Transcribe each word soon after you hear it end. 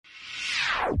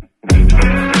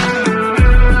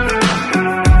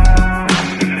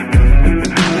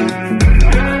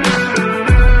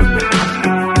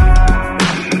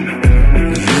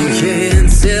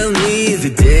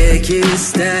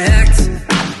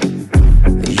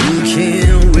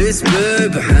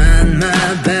word behind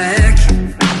my back.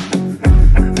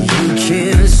 You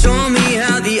can show me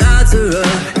how the odds are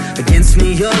up against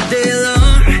me all day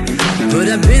long, but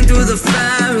I've been through the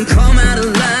fire and come out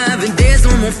alive, and there's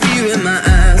no more fear in my eyes.